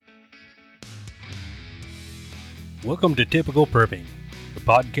Welcome to Typical Prepping, the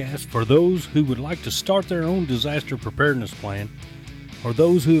podcast for those who would like to start their own disaster preparedness plan, or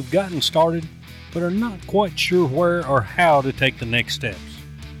those who have gotten started but are not quite sure where or how to take the next steps.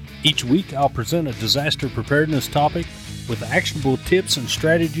 Each week I'll present a disaster preparedness topic with actionable tips and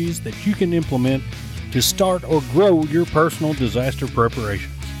strategies that you can implement to start or grow your personal disaster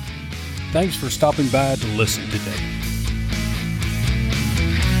preparations. Thanks for stopping by to listen today.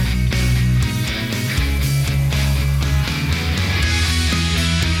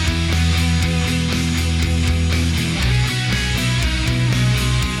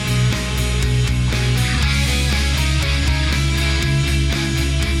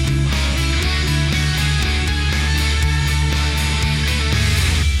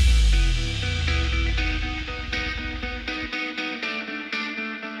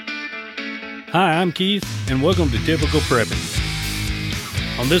 Hi, I'm Keith, and welcome to Typical Prepping.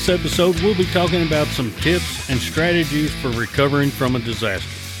 On this episode, we'll be talking about some tips and strategies for recovering from a disaster.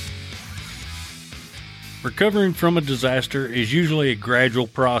 Recovering from a disaster is usually a gradual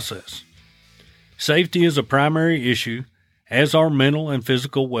process. Safety is a primary issue, as are mental and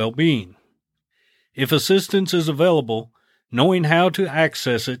physical well-being. If assistance is available, knowing how to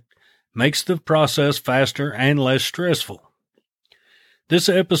access it makes the process faster and less stressful. This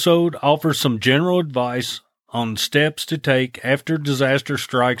episode offers some general advice on steps to take after disaster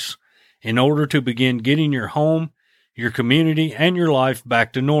strikes in order to begin getting your home, your community, and your life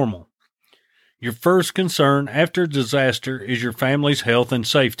back to normal. Your first concern after disaster is your family's health and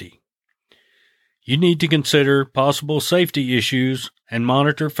safety. You need to consider possible safety issues and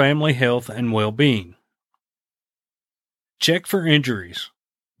monitor family health and well-being. Check for injuries.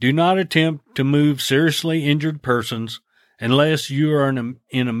 Do not attempt to move seriously injured persons unless you are in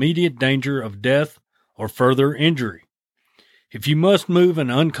immediate danger of death or further injury. If you must move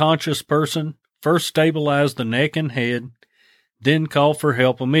an unconscious person, first stabilize the neck and head, then call for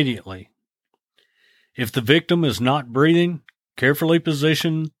help immediately. If the victim is not breathing, carefully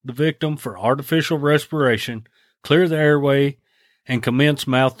position the victim for artificial respiration, clear the airway, and commence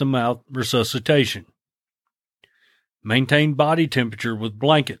mouth-to-mouth resuscitation. Maintain body temperature with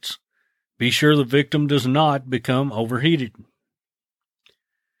blankets. Be sure the victim does not become overheated.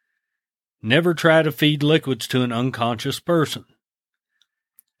 Never try to feed liquids to an unconscious person.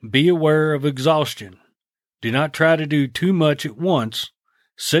 Be aware of exhaustion. Do not try to do too much at once.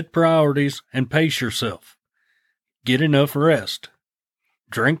 Set priorities and pace yourself. Get enough rest.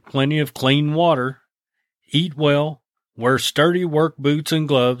 Drink plenty of clean water. Eat well. Wear sturdy work boots and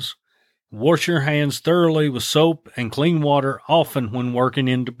gloves. Wash your hands thoroughly with soap and clean water often when working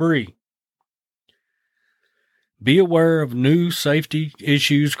in debris. Be aware of new safety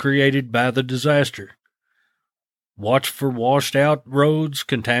issues created by the disaster. Watch for washed-out roads,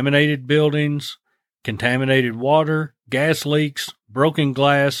 contaminated buildings, contaminated water, gas leaks, broken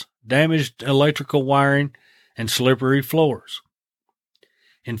glass, damaged electrical wiring, and slippery floors.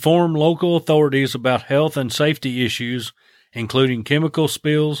 Inform local authorities about health and safety issues, including chemical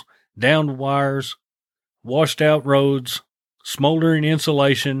spills, downed wires, washed-out roads, smoldering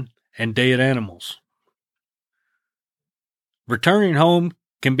insulation, and dead animals. Returning home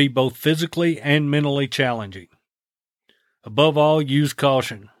can be both physically and mentally challenging. Above all, use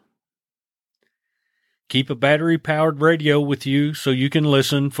caution. Keep a battery-powered radio with you so you can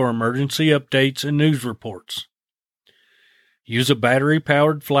listen for emergency updates and news reports. Use a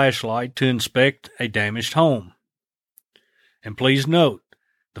battery-powered flashlight to inspect a damaged home. And please note,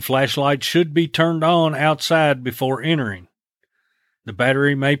 the flashlight should be turned on outside before entering. The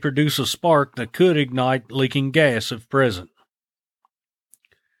battery may produce a spark that could ignite leaking gas if present.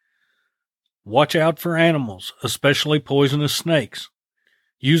 Watch out for animals, especially poisonous snakes.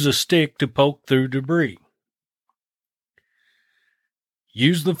 Use a stick to poke through debris.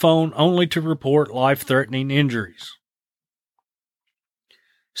 Use the phone only to report life-threatening injuries.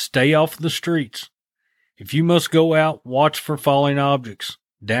 Stay off the streets. If you must go out, watch for falling objects,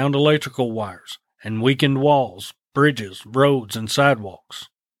 downed electrical wires, and weakened walls, bridges, roads, and sidewalks.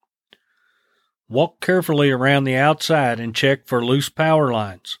 Walk carefully around the outside and check for loose power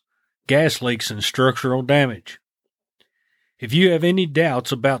lines, gas leaks, and structural damage. If you have any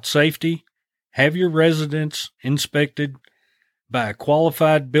doubts about safety, have your residence inspected by a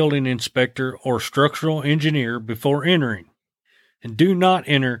qualified building inspector or structural engineer before entering. And do not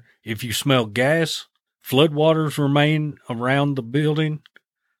enter if you smell gas, floodwaters remain around the building,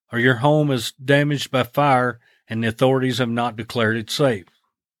 or your home is damaged by fire and the authorities have not declared it safe.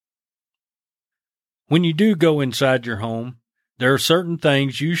 When you do go inside your home, there are certain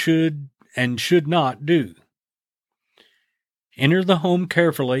things you should and should not do. Enter the home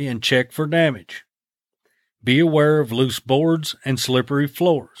carefully and check for damage. Be aware of loose boards and slippery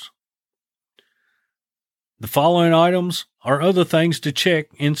floors. The following items are other things to check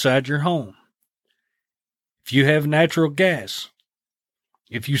inside your home. If you have natural gas,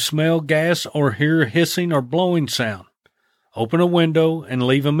 if you smell gas or hear hissing or blowing sound, open a window and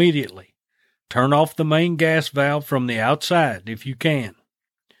leave immediately. Turn off the main gas valve from the outside if you can.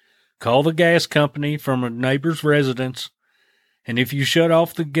 Call the gas company from a neighbor's residence, and if you shut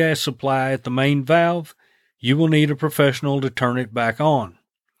off the gas supply at the main valve, you will need a professional to turn it back on.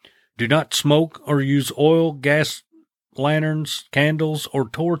 Do not smoke or use oil, gas lanterns, candles, or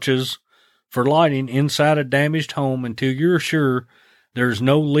torches for lighting inside a damaged home until you're sure there is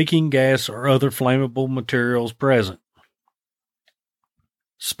no leaking gas or other flammable materials present.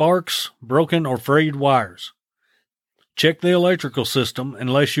 Sparks, broken or frayed wires. Check the electrical system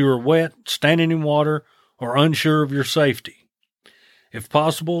unless you are wet, standing in water, or unsure of your safety. If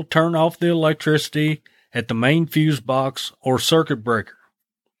possible, turn off the electricity at the main fuse box or circuit breaker.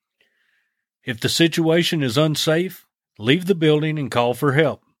 If the situation is unsafe, leave the building and call for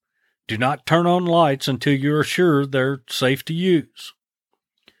help. Do not turn on lights until you are sure they're safe to use.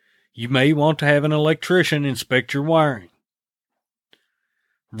 You may want to have an electrician inspect your wiring.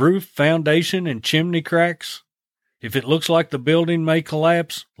 Roof, foundation, and chimney cracks. If it looks like the building may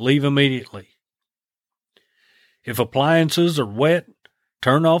collapse, leave immediately. If appliances are wet,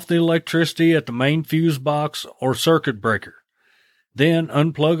 turn off the electricity at the main fuse box or circuit breaker. Then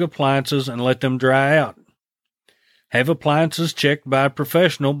unplug appliances and let them dry out. Have appliances checked by a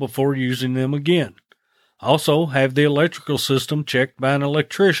professional before using them again. Also, have the electrical system checked by an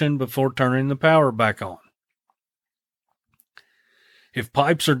electrician before turning the power back on. If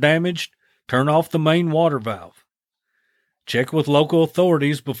pipes are damaged, turn off the main water valve. Check with local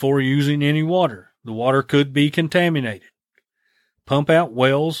authorities before using any water. The water could be contaminated. Pump out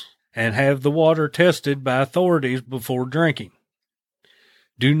wells and have the water tested by authorities before drinking.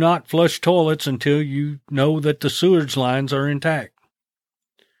 Do not flush toilets until you know that the sewage lines are intact.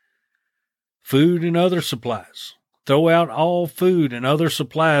 Food and other supplies. Throw out all food and other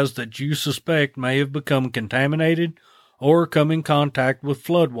supplies that you suspect may have become contaminated or come in contact with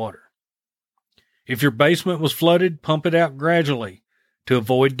flood water. If your basement was flooded, pump it out gradually to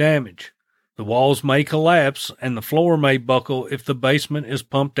avoid damage. The walls may collapse and the floor may buckle if the basement is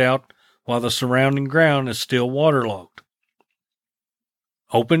pumped out while the surrounding ground is still waterlogged.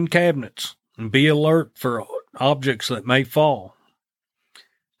 Open cabinets and be alert for objects that may fall.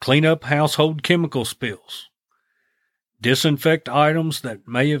 Clean up household chemical spills. Disinfect items that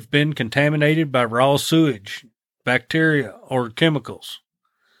may have been contaminated by raw sewage, bacteria, or chemicals.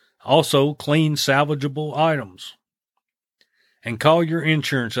 Also, clean salvageable items. And call your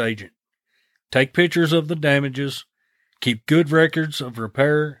insurance agent. Take pictures of the damages. Keep good records of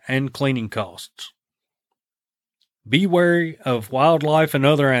repair and cleaning costs. Be wary of wildlife and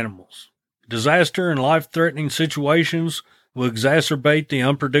other animals. Disaster and life-threatening situations will exacerbate the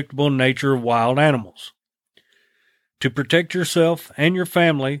unpredictable nature of wild animals. To protect yourself and your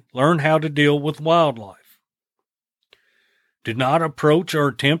family, learn how to deal with wildlife. Do not approach or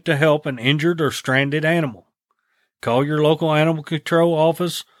attempt to help an injured or stranded animal. Call your local animal control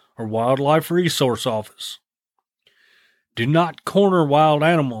office or wildlife resource office. Do not corner wild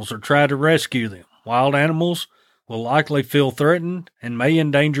animals or try to rescue them. Wild animals will likely feel threatened and may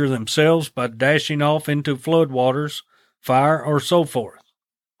endanger themselves by dashing off into floodwaters, fire, or so forth.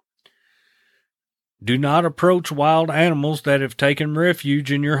 Do not approach wild animals that have taken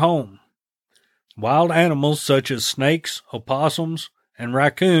refuge in your home. Wild animals such as snakes, opossums, and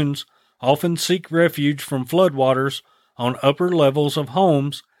raccoons often seek refuge from floodwaters on upper levels of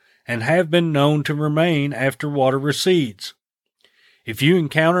homes and have been known to remain after water recedes. If you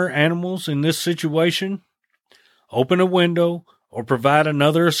encounter animals in this situation, open a window or provide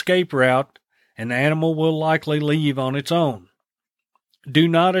another escape route, and the animal will likely leave on its own. Do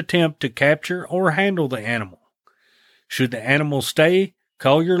not attempt to capture or handle the animal. Should the animal stay,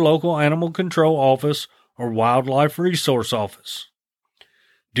 call your local animal control office or wildlife resource office.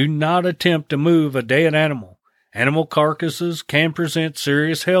 Do not attempt to move a dead animal. Animal carcasses can present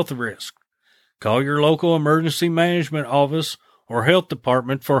serious health risks. Call your local emergency management office or health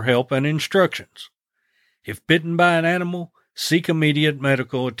department for help and instructions. If bitten by an animal, seek immediate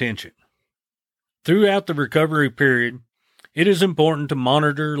medical attention. Throughout the recovery period, it is important to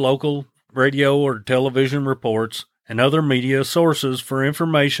monitor local radio or television reports and other media sources for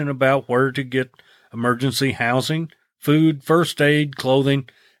information about where to get emergency housing, food, first aid, clothing,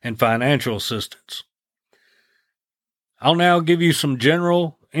 and financial assistance. I'll now give you some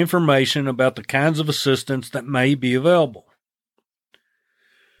general information about the kinds of assistance that may be available.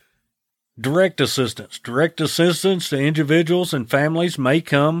 Direct assistance. Direct assistance to individuals and families may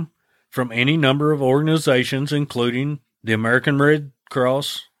come from any number of organizations, including the American Red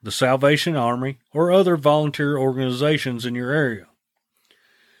Cross, the Salvation Army, or other volunteer organizations in your area.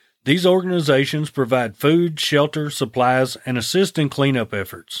 These organizations provide food, shelter, supplies, and assist in cleanup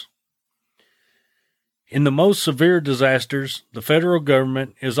efforts. In the most severe disasters, the federal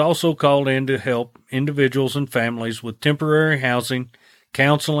government is also called in to help individuals and families with temporary housing,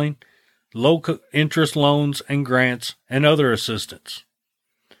 counseling, low-interest loans and grants, and other assistance.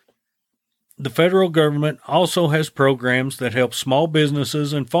 The federal government also has programs that help small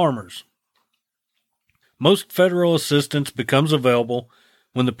businesses and farmers. Most federal assistance becomes available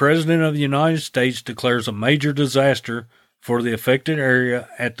when the President of the United States declares a major disaster for the affected area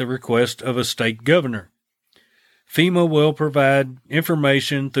at the request of a state governor. FEMA will provide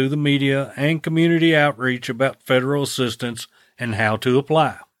information through the media and community outreach about federal assistance and how to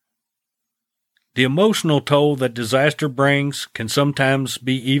apply. The emotional toll that disaster brings can sometimes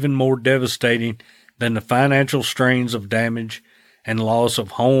be even more devastating than the financial strains of damage and loss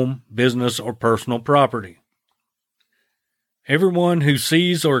of home, business, or personal property. Everyone who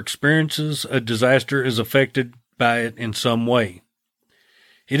sees or experiences a disaster is affected by it in some way.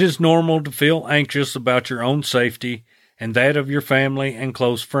 It is normal to feel anxious about your own safety and that of your family and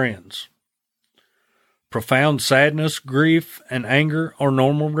close friends. Profound sadness, grief, and anger are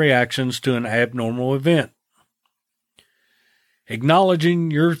normal reactions to an abnormal event.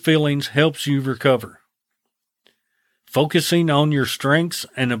 Acknowledging your feelings helps you recover. Focusing on your strengths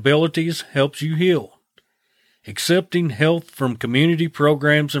and abilities helps you heal. Accepting help from community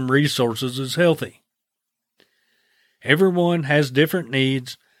programs and resources is healthy. Everyone has different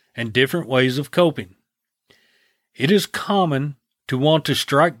needs and different ways of coping. It is common to want to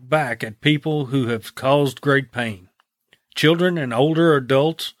strike back at people who have caused great pain. Children and older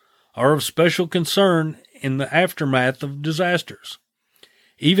adults are of special concern in the aftermath of disasters.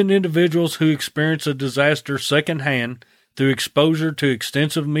 Even individuals who experience a disaster secondhand through exposure to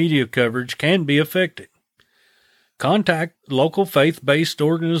extensive media coverage can be affected. Contact local faith-based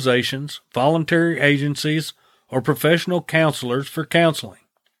organizations, voluntary agencies, or professional counselors for counseling.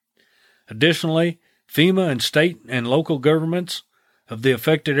 Additionally, FEMA and state and local governments of the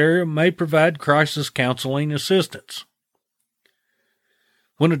affected area may provide crisis counseling assistance.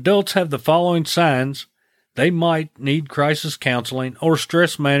 When adults have the following signs, they might need crisis counseling or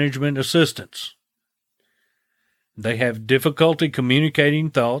stress management assistance. They have difficulty communicating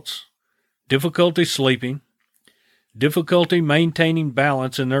thoughts, difficulty sleeping, difficulty maintaining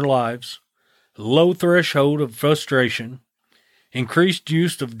balance in their lives, low threshold of frustration, increased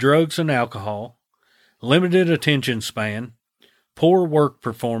use of drugs and alcohol, limited attention span, poor work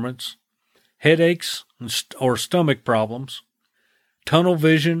performance, headaches or stomach problems, tunnel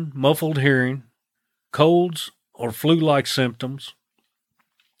vision, muffled hearing, colds or flu-like symptoms,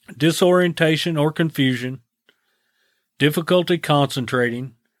 disorientation or confusion, difficulty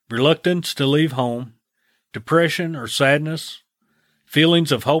concentrating, reluctance to leave home, depression or sadness,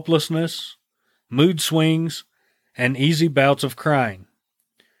 feelings of hopelessness, mood swings, and easy bouts of crying,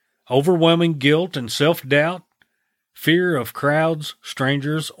 overwhelming guilt and self-doubt, fear of crowds,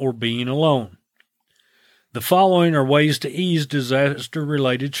 strangers, or being alone. The following are ways to ease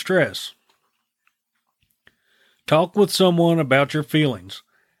disaster-related stress. Talk with someone about your feelings,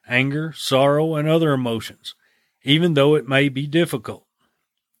 anger, sorrow, and other emotions, even though it may be difficult.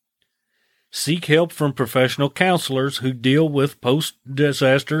 Seek help from professional counselors who deal with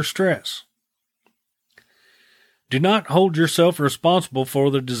post-disaster stress. Do not hold yourself responsible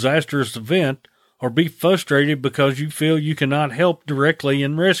for the disastrous event or be frustrated because you feel you cannot help directly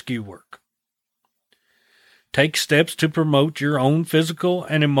in rescue work. Take steps to promote your own physical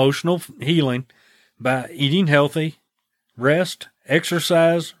and emotional healing by eating healthy, rest,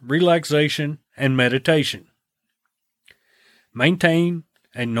 exercise, relaxation, and meditation. Maintain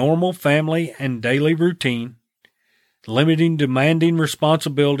a normal family and daily routine, limiting demanding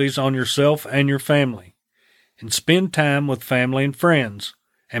responsibilities on yourself and your family, and spend time with family and friends,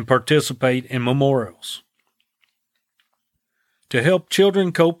 and participate in memorials. To help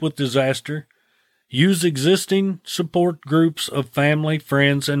children cope with disaster, use existing support groups of family,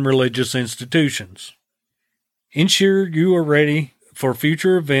 friends, and religious institutions. Ensure you are ready for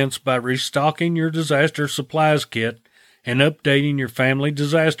future events by restocking your disaster supplies kit and updating your family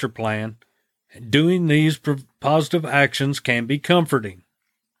disaster plan. Doing these positive actions can be comforting.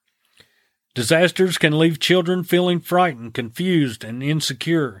 Disasters can leave children feeling frightened, confused, and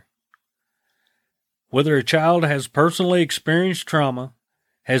insecure. Whether a child has personally experienced trauma,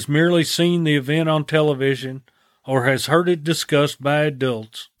 has merely seen the event on television, or has heard it discussed by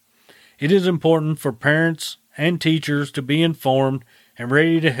adults, It is important for parents and teachers to be informed and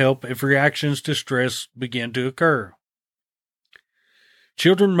ready to help if reactions to stress begin to occur.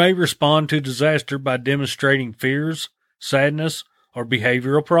 Children may respond to disaster by demonstrating fears, sadness, or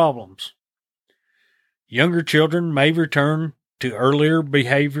behavioral problems. Younger children may return to earlier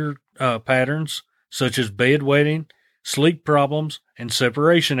behavior patterns such as bedwetting, sleep problems, and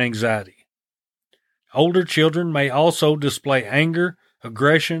separation anxiety. Older children may also display anger,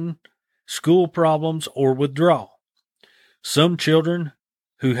 aggression, school problems, or withdrawal. Some children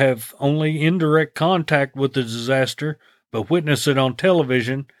who have only indirect contact with the disaster but witness it on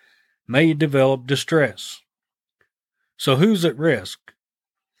television may develop distress. So who's at risk?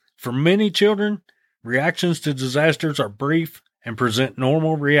 For many children, reactions to disasters are brief and present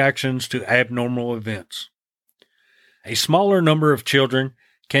normal reactions to abnormal events. A smaller number of children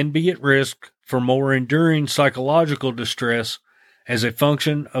can be at risk for more enduring psychological distress as a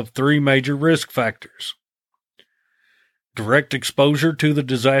function of three major risk factors. Direct exposure to the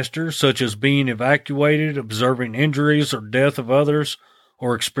disaster, such as being evacuated, observing injuries or death of others,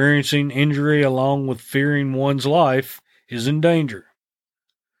 or experiencing injury along with fearing one's life, is in danger.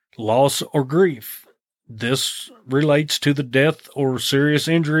 Loss or grief. This relates to the death or serious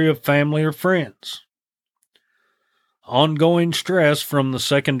injury of family or friends. Ongoing stress from the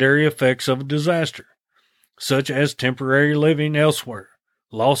secondary effects of a disaster, such as temporary living elsewhere,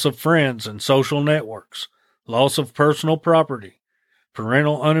 loss of friends and social networks, loss of personal property,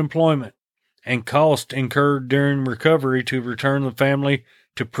 parental unemployment, and cost incurred during recovery to return the family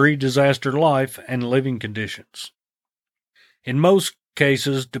to pre-disaster life and living conditions. In most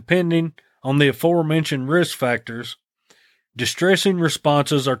cases, depending on the aforementioned risk factors, distressing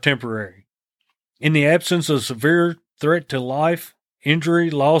responses are temporary. In the absence of severe threat to life, injury,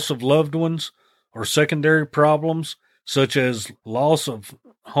 loss of loved ones, or secondary problems such as loss of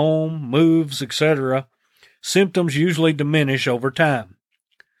home, moves, etc., symptoms usually diminish over time.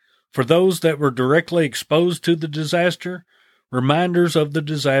 For those that were directly exposed to the disaster, reminders of the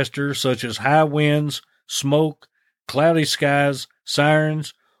disaster such as high winds, smoke, cloudy skies,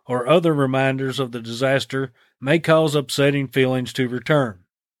 sirens, or other reminders of the disaster may cause upsetting feelings to return.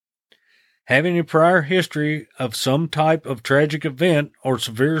 Having a prior history of some type of tragic event or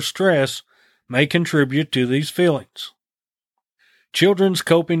severe stress may contribute to these feelings. Children's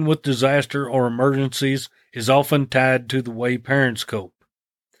coping with disaster or emergencies is often tied to the way parents cope.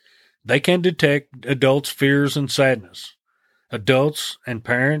 They can detect adults' fears and sadness. Adults and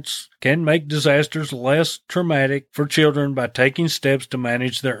parents can make disasters less traumatic for children by taking steps to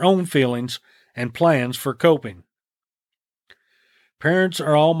manage their own feelings and plans for coping. Parents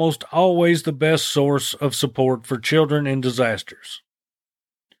are almost always the best source of support for children in disasters.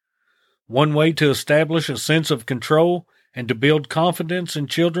 One way to establish a sense of control and to build confidence in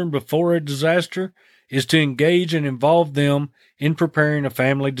children before a disaster is to engage and involve them in preparing a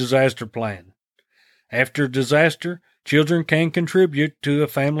family disaster plan. After a disaster, children can contribute to a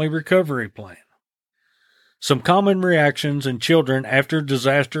family recovery plan. Some common reactions in children after a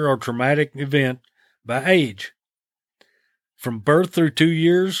disaster or traumatic event by age. From birth through 2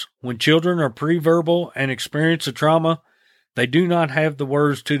 years, when children are pre-verbal and experience a trauma, they do not have the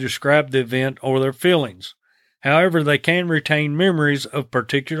words to describe the event or their feelings. However, they can retain memories of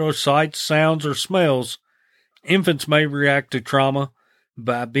particular sights, sounds, or smells. Infants may react to trauma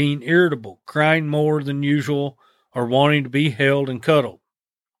by being irritable, crying more than usual, or wanting to be held and cuddled.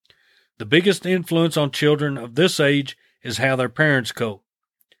 The biggest influence on children of this age is how their parents cope.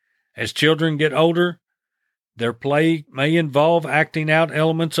 As children get older, their play may involve acting out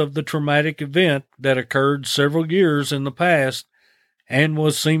elements of the traumatic event that occurred several years in the past and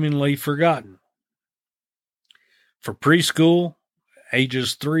was seemingly forgotten. For preschool,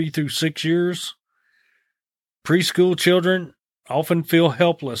 ages 3 through 6 years, preschool children often feel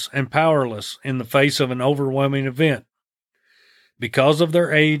helpless and powerless in the face of an overwhelming event. Because of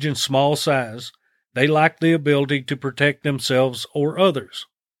their age and small size, they lack the ability to protect themselves or others.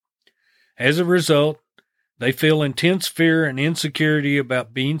 As a result, they feel intense fear and insecurity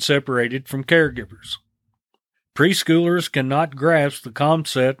about being separated from caregivers. Preschoolers cannot grasp the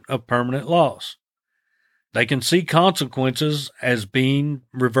concept of permanent loss. They can see consequences as being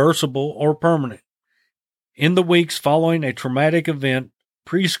reversible or permanent. In the weeks following a traumatic event,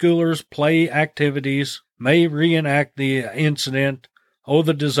 preschoolers' play activities may reenact the incident or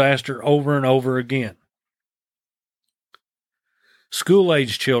the disaster over and over again.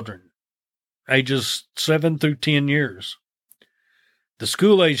 School-age children, ages 7 through 10 years. The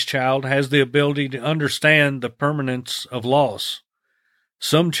school-age child has the ability to understand the permanence of loss.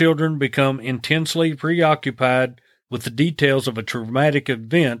 Some children become intensely preoccupied with the details of a traumatic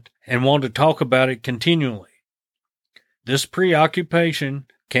event and want to talk about it continually. This preoccupation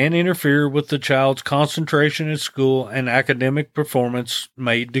can interfere with the child's concentration at school, and academic performance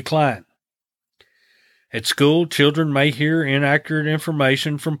may decline. At school, children may hear inaccurate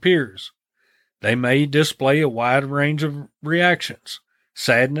information from peers. They may display a wide range of reactions: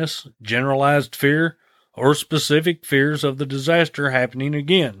 sadness, generalized fear, or specific fears of the disaster happening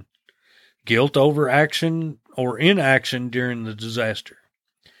again, guilt over action or inaction during the disaster,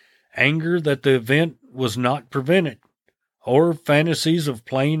 anger that the event was not prevented, or fantasies of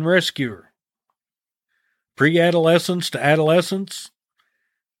playing rescuer. Pre-adolescence to adolescence,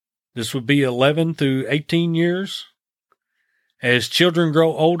 this would be 11 through 18 years. As children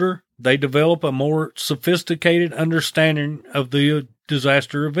grow older, they develop a more sophisticated understanding of the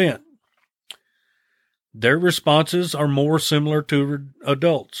disaster event. Their responses are more similar to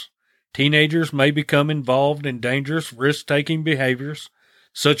adults. Teenagers may become involved in dangerous, risk-taking behaviors,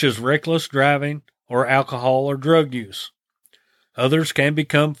 such as reckless driving or alcohol or drug use. Others can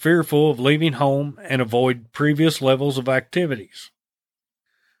become fearful of leaving home and avoid previous levels of activities.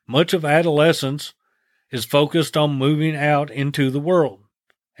 Much of adolescence is focused on moving out into the world.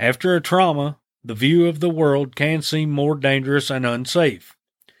 After a trauma, the view of the world can seem more dangerous and unsafe.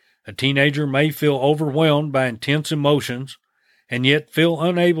 A teenager may feel overwhelmed by intense emotions and yet feel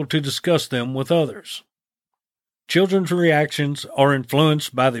unable to discuss them with others. Children's reactions are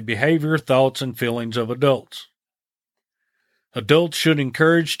influenced by the behavior, thoughts, and feelings of adults. Adults should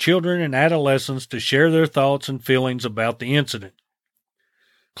encourage children and adolescents to share their thoughts and feelings about the incident.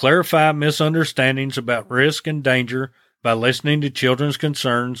 Clarify misunderstandings about risk and danger by listening to children's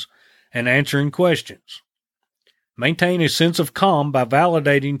concerns and answering questions. Maintain a sense of calm by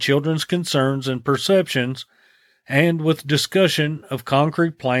validating children's concerns and perceptions and with discussion of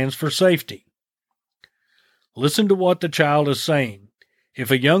concrete plans for safety. Listen to what the child is saying.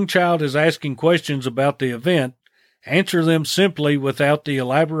 If a young child is asking questions about the event, answer them simply without the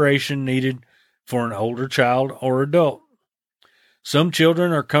elaboration needed for an older child or adult. Some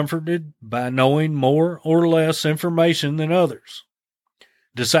children are comforted by knowing more or less information than others.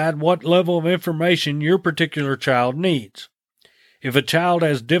 Decide what level of information your particular child needs. If a child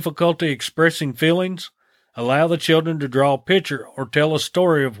has difficulty expressing feelings, allow the children to draw a picture or tell a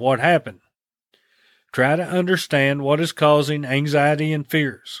story of what happened. Try to understand what is causing anxiety and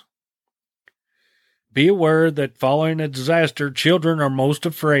fears. Be aware that following a disaster, children are most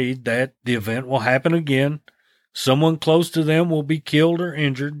afraid that the event will happen again, someone close to them will be killed or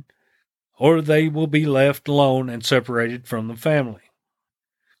injured, or they will be left alone and separated from the family.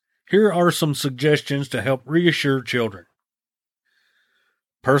 Here are some suggestions to help reassure children.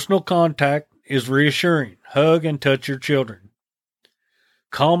 Personal contact is reassuring. Hug and touch your children.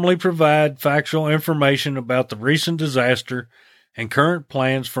 Calmly provide factual information about the recent disaster and current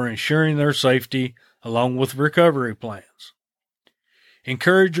plans for ensuring their safety, along with recovery plans.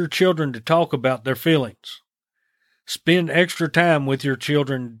 Encourage your children to talk about their feelings. Spend extra time with your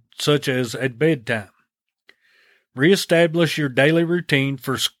children, such as at bedtime. Reestablish your daily routine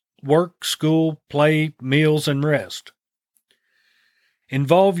for work, school, play, meals, and rest.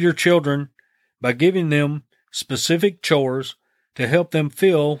 Involve your children by giving them specific chores to help them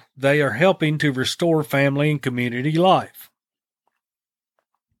feel they are helping to restore family and community life.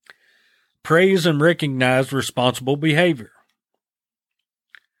 Praise and recognize responsible behavior.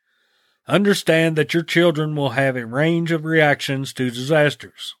 Understand that your children will have a range of reactions to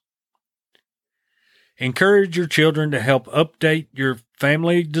disasters. Encourage your children to help update your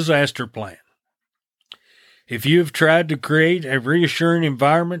family disaster plan. If you have tried to create a reassuring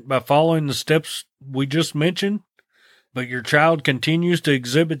environment by following the steps we just mentioned, but your child continues to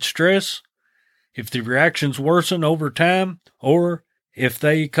exhibit stress, if the reactions worsen over time, or if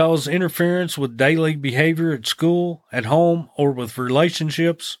they cause interference with daily behavior at school, at home, or with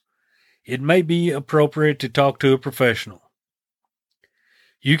relationships, it may be appropriate to talk to a professional.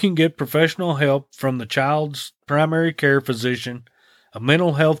 You can get professional help from the child's primary care physician, a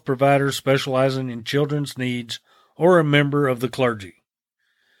mental health provider specializing in children's needs, or a member of the clergy.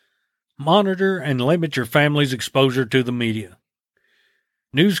 Monitor and limit your family's exposure to the media.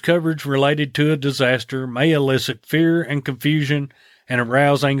 News coverage related to a disaster may elicit fear and confusion and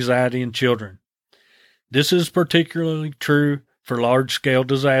arouse anxiety in children. This is particularly true for large-scale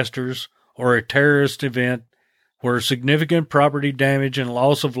disasters or a terrorist event where significant property damage and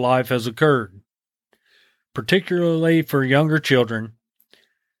loss of life has occurred. Particularly for younger children,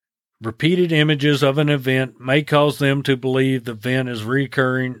 repeated images of an event may cause them to believe the event is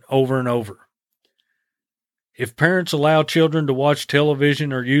recurring over and over. If parents allow children to watch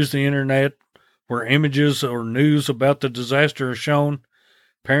television or use the internet where images or news about the disaster are shown,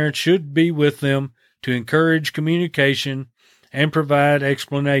 parents should be with them to encourage communication and provide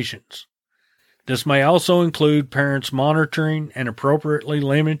explanations. This may also include parents monitoring and appropriately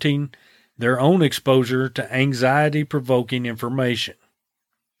limiting their own exposure to anxiety-provoking information.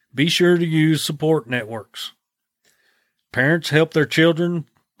 Be sure to use support networks. Parents help their children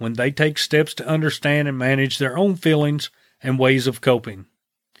when they take steps to understand and manage their own feelings and ways of coping.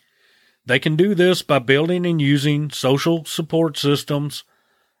 They can do this by building and using social support systems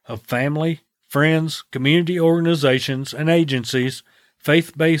of family, friends, community organizations and agencies,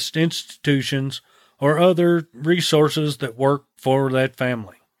 faith-based institutions, or other resources that work for that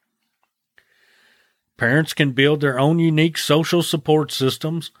family. Parents can build their own unique social support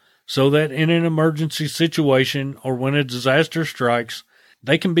systems so that in an emergency situation or when a disaster strikes,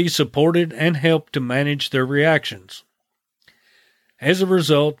 they can be supported and helped to manage their reactions. As a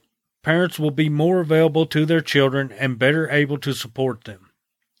result, parents will be more available to their children and better able to support them.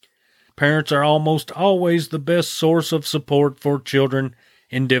 Parents are almost always the best source of support for children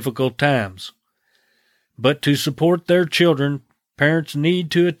in difficult times. But to support their children, parents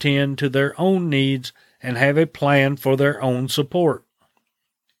need to attend to their own needs and have a plan for their own support.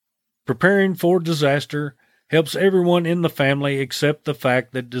 Preparing for disaster helps everyone in the family accept the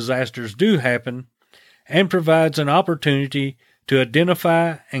fact that disasters do happen and provides an opportunity to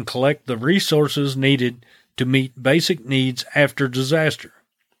identify and collect the resources needed to meet basic needs after disaster.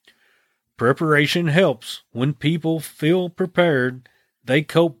 Preparation helps. When people feel prepared, they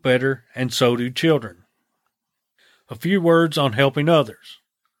cope better, and so do children. A few words on helping others.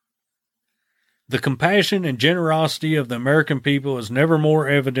 The compassion and generosity of the American people is never more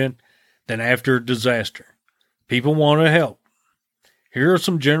evident than after a disaster. People want to help. Here are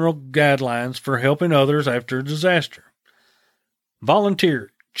some general guidelines for helping others after a disaster.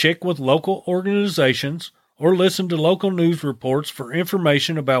 Volunteer. Check with local organizations or listen to local news reports for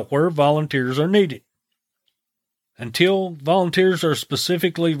information about where volunteers are needed. Until volunteers are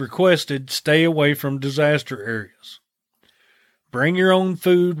specifically requested, stay away from disaster areas. Bring your own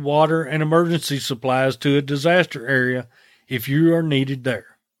food, water, and emergency supplies to a disaster area if you are needed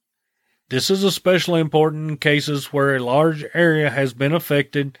there. This is especially important in cases where a large area has been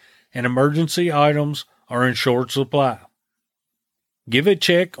affected and emergency items are in short supply. Give a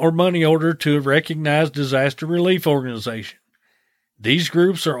check or money order to a recognized disaster relief organization. These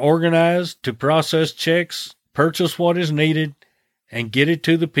groups are organized to process checks, purchase what is needed, and get it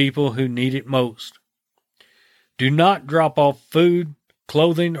to the people who need it most. Do not drop off food,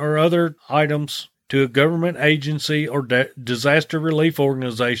 clothing, or other items to a government agency or disaster relief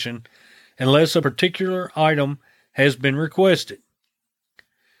organization unless a particular item has been requested.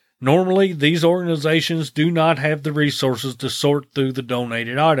 Normally, these organizations do not have the resources to sort through the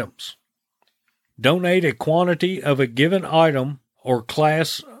donated items. Donate a quantity of a given item or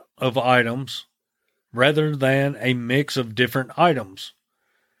class of items rather than a mix of different items.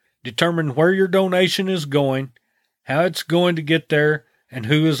 Determine where your donation is going, how it's going to get there, and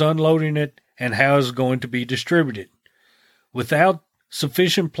who is unloading it, and how it's going to be distributed. Without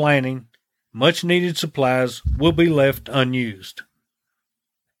sufficient planning, much needed supplies will be left unused.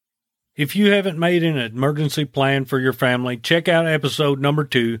 If you haven't made an emergency plan for your family, check out episode number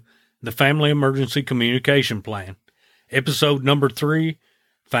 2, the Family Emergency Communication Plan, episode number 3,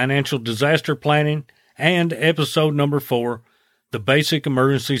 Financial Disaster Planning, and episode number 4, the Basic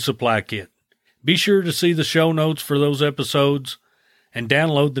Emergency Supply Kit. Be sure to see the show notes for those episodes and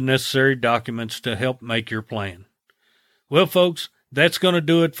download the necessary documents to help make your plan. Well, folks, that's going to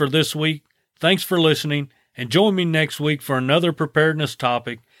do it for this week. Thanks for listening, and join me next week for another preparedness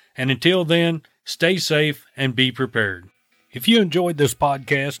topic. And until then, stay safe and be prepared. If you enjoyed this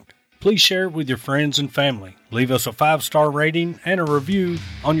podcast, please share it with your friends and family. Leave us a 5-star rating and a review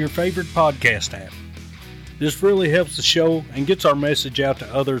on your favorite podcast app. This really helps the show and gets our message out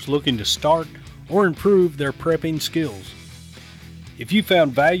to others looking to start or improve their prepping skills. If you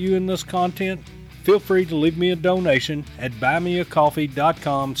found value in this content, feel free to leave me a donation at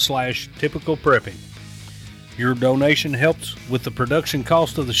buymeacoffee.com/typicalprepping. Your donation helps with the production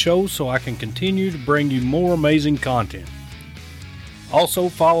cost of the show so I can continue to bring you more amazing content. Also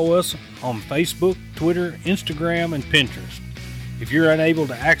follow us on Facebook, Twitter, Instagram, and Pinterest. If you're unable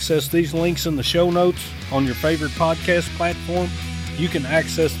to access these links in the show notes on your favorite podcast platform, you can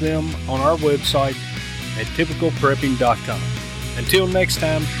access them on our website at typicalprepping.com. Until next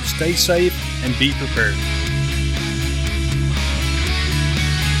time, stay safe and be prepared.